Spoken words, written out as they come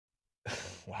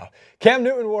Wow. Cam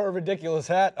Newton wore a ridiculous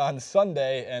hat on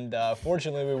Sunday, and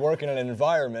fortunately we work in an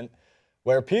environment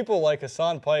where people like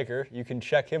Hassan Piker, you can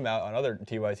check him out on other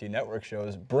TYT network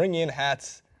shows, bring in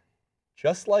hats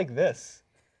just like this.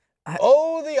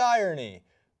 Oh, the irony.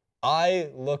 I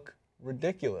look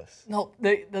ridiculous. No,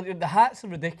 the hats are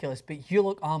ridiculous, but you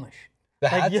look Amish. The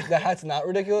hat's not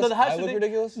ridiculous? No, I look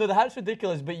ridiculous? No, the hat's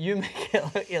ridiculous, but you make it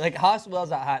look like Haas wears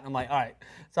that hat, and I'm like, all right,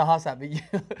 it's a Haas hat, but you...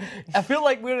 I feel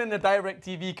like we're in a direct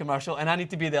TV commercial, and I need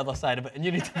to be the other side of it, and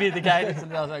you need to be the guy that's on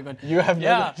the other side going, you have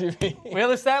no TV. We're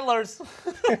the Sandlers.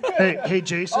 hey,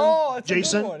 Jason. Oh, that's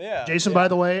Jason. a good one, yeah. Jason, by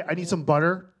the way, I need some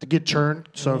butter to get churned,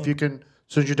 so if you can,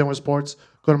 as soon as you're done with sports,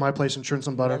 go to my place and churn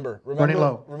some butter. Running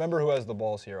low. Remember who has the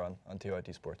balls here on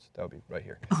TYT Sports. That would be right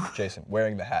here. Jason,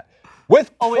 wearing the hat.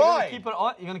 With pride. Wait, you're going to keep it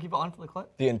on? You're going to keep it on for the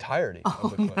clip? The entirety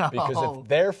of the clip.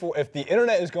 Because if the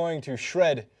internet is going to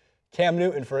shred Cam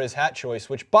Newton for his hat choice,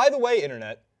 which, by the way,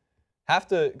 internet, have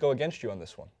to go against you on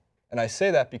this one. And I say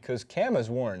that because Cam has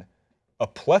worn a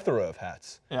plethora of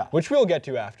hats, which we'll get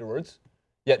to afterwards,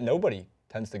 yet nobody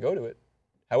tends to go to it.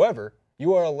 However,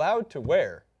 you are allowed to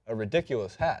wear a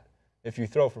ridiculous hat if you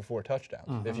throw for 4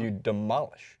 touchdowns, if you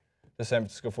demolish the San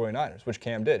Francisco 49ers, which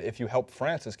Cam did, if you help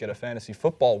Francis get a fantasy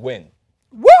football win.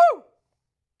 Woo!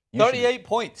 38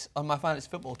 points on my fantasy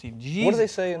football team. Jesus what do they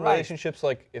say in Christ. relationships,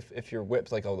 like if you're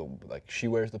whipped, like she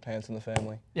wears the pants in the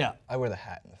family? Yeah. I wear the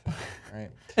hat in the family,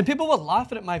 right? And people were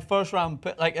laughing at my first round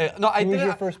pick. No, I didn't.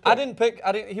 Your first pick? I didn't pick.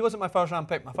 He wasn't my first round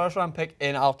pick. My first round pick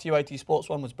in our TYT Sports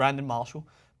one was Brandon Marshall.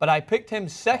 But I picked him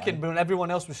second when everyone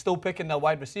else was still picking their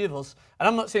wide receivers. And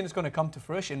I'm not saying it's going to come to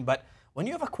fruition, but when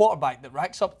you have a quarterback that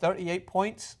racks up 38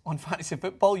 points on fantasy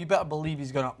football, you better believe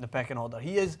he's going up in the pecking order.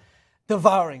 He is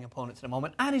devouring opponents at the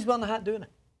moment, and he's wearing the hat doing it.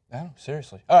 No,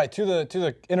 seriously. All right, to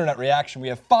the internet reaction, we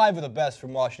have 5 of the best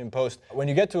from Washington Post. When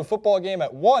you get to a football game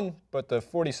at 1, but the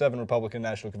 47 Republican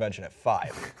National Convention at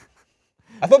 5.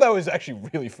 I thought that was actually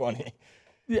really funny.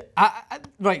 Yeah,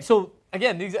 right, so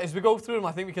again, these, as we go through them,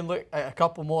 I think we can look at a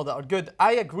couple more that are good.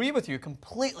 I agree with you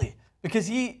completely, because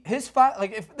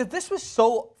if this was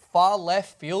so far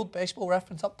left field, Baseball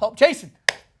Reference up top, Jason.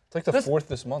 It's like the 4th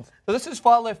this month. So this is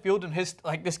far left field, and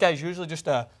this guy's usually just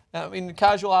a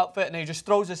casual outfit, and he just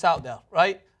throws this out there,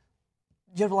 right?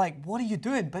 You're like, what are you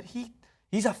doing? But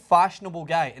he's a fashionable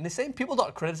guy, and the same people that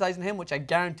are criticizing him, which I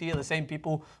guarantee are the same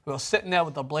people who are sitting there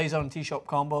with their blazer and t-shirt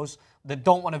combos that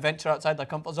don't want to venture outside their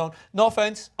comfort zone. No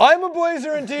offense. I'm a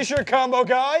blazer and t-shirt combo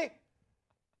guy.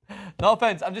 No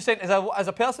offense. I'm just saying, as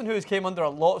a person who came under a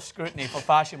lot of scrutiny for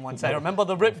fashion once, I remember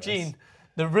the ripped jean.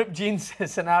 The ripped jeans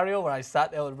scenario where I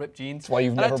sat there with ripped jeans. That's why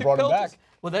you've never brought him back.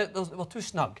 Well, they're too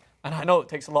snug. And I know it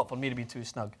takes a lot for me to be too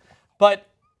snug. But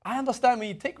I understand when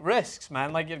you take risks,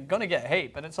 man, like you're going to get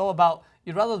hate. But it's all about,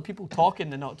 you'd rather the people talking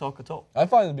than not talk at all. I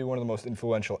find him to be one of the most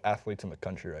influential athletes in the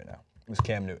country right now. It's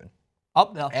Cam Newton.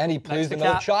 Up there. And he pleased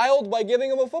another child by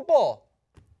giving him a football.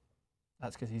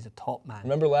 That's because he's a top man.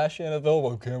 Remember last year in NFL?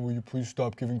 Well, Cam, will you please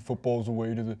stop giving footballs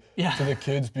away to the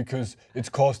kids because it's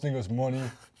costing us money?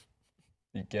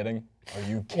 Are you kidding? Are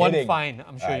you kidding? One fine.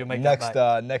 I'm sure you'll make that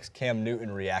back. Next Cam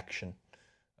Newton reaction.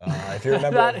 If you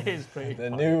remember, that is pretty the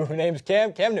funny. new name's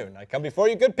Cam Newton. I come before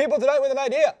you good people tonight with an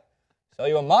idea. Sell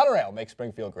you a monorail. Make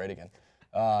Springfield great again.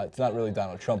 It's not really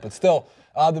Donald Trump, but still.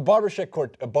 The barbershop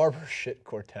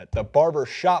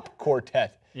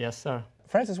quartet. Yes, sir.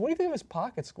 Francis, what do you think of his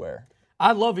pocket square?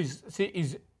 I love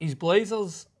his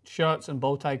blazers, shirts, and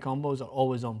bow tie combos are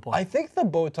always on point. I think the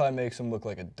bow tie makes him look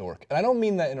like a dork. And I don't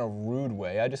mean that in a rude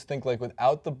way. I just think, like,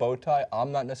 without the bow tie,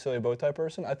 I'm not necessarily a bow tie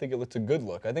person. I think it's a good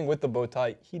look. I think with the bow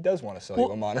tie, he does want to sell you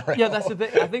a monorail. Yeah, that's the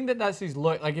thing. I think that's his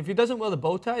look. Like, if he doesn't wear the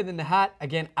bow tie, then the hat,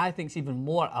 again, I think is even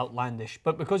more outlandish.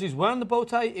 But because he's wearing the bow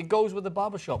tie, it goes with the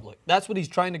barbershop look. That's what he's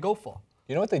trying to go for.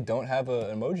 You know what they don't have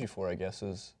an emoji for, I guess,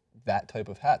 is that type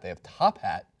of hat. They have top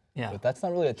hat. Yeah. But that's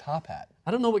not really a top hat.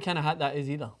 I don't know what kind of hat that is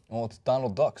either. Well, it's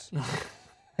Donald Duck's.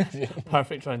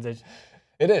 Perfect transition.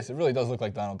 It is. It really does look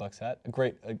like Donald Duck's hat. A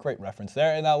great reference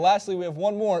there. And now lastly, we have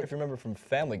one more, if you remember from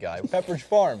Family Guy, Pepperidge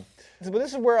Farm. But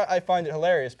this is where I find it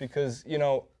hilarious because, you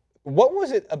know, what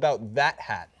was it about that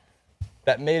hat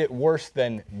that made it worse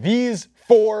than these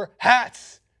 4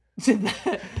 hats?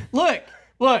 Look.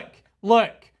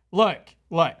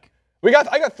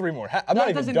 I got 3 more hats. I'm not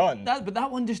even done. But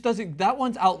that one just doesn't. That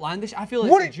one's outlandish. I feel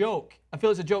it's a joke. I feel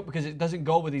it's a joke because it doesn't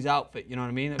go with his outfit. You know what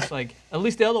I mean? It's like at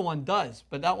least the other one does,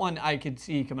 but that one I could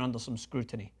see coming under some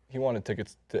scrutiny. He wanted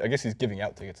tickets. I guess he's giving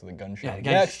out tickets to the gun show. Yeah, the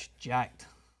guy's jacked.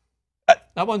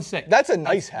 That one's sick. That's a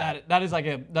nice hat.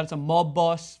 That's a mob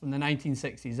boss from the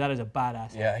 1960s. That is a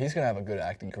badass. Yeah, he's gonna have a good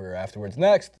acting career afterwards.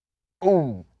 Next.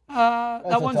 Ooh.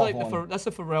 That one's tough like one. that's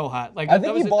a Pharrell hat. Like I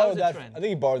think he borrowed that. that. I think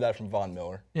he borrowed that from Von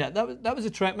Miller. Yeah, that was a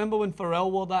trend. Remember when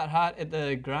Pharrell wore that hat at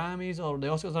the Grammys or the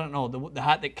Oscars? I don't know. The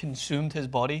hat that consumed his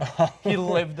body. He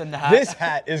lived in the hat. This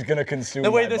hat is gonna consume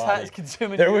the way my this body. hat is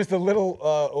consuming. There was the little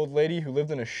old lady who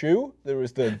lived in a shoe. There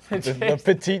was the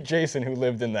petite Jason who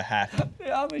lived in the hat. The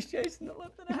Amish Jason that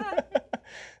lived in a hat.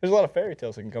 There's a lot of fairy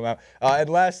tales that can come out. And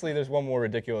lastly, there's one more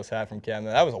ridiculous hat from Cam.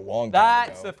 That was a long time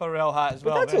ago. That's the Pharrell hat as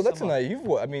well. But that's a naive.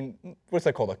 I mean, what's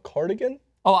that called? A cardigan?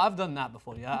 Oh, I've done that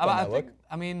before. Yeah, I think.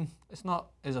 I mean, it's not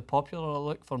as a popular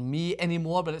look for me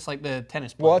anymore, but it's like the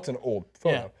tennis player. Well, that's an old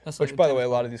photo. Yeah, that's which, like by the way, a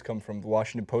lot of these come from the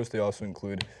Washington Post. They also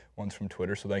include ones from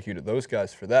Twitter. So thank you to those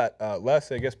guys for that.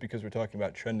 Lastly, I guess because we're talking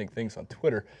about trending things on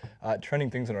Twitter, trending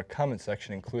things in our comment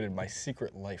section included my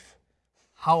secret life.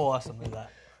 How awesome is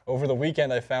that? Over the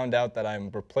weekend, I found out that I'm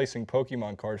replacing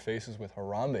Pokemon card faces with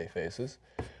Harambe faces.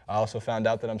 I also found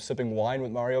out that I'm sipping wine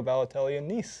with Mario Balotelli and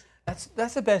Nice.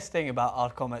 That's the best thing about our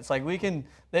comments. Like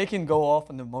they can go off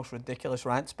on the most ridiculous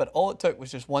rants, but all it took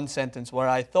was just one sentence where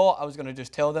I thought I was going to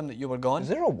just tell them that you were gone. Is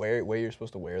there a way you're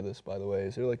supposed to wear this, by the way?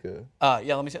 Is there like a...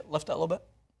 Yeah, let me see. Lift it a little bit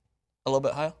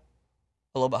higher,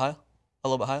 a little bit higher, a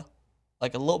little bit higher,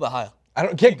 like a little bit higher. I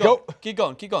don't get go. Keep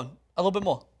going, a little bit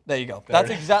more. There you go.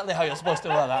 That's exactly how you're supposed to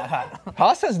wear that hat.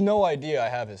 Haas has no idea I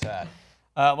have his hat.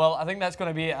 Well, I think that's going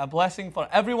to be a blessing for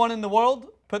everyone in the world.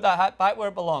 Put that hat back where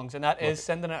it belongs, and that is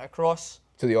sending it across.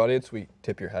 To the audience, we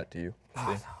tip your hat to you. See?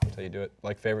 That's how you do it.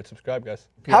 Like, favorite, subscribe, guys.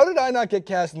 How did I not get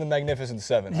cast in The Magnificent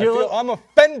Seven? I'm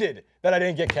offended that I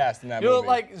didn't get cast in that movie. You look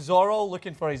like Zorro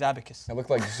looking for his abacus. I look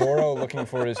like Zorro looking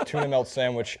for his tuna melt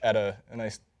sandwich at a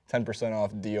nice 10%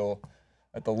 off deal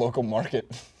at the local market.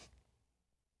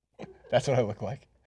 That's what I look like.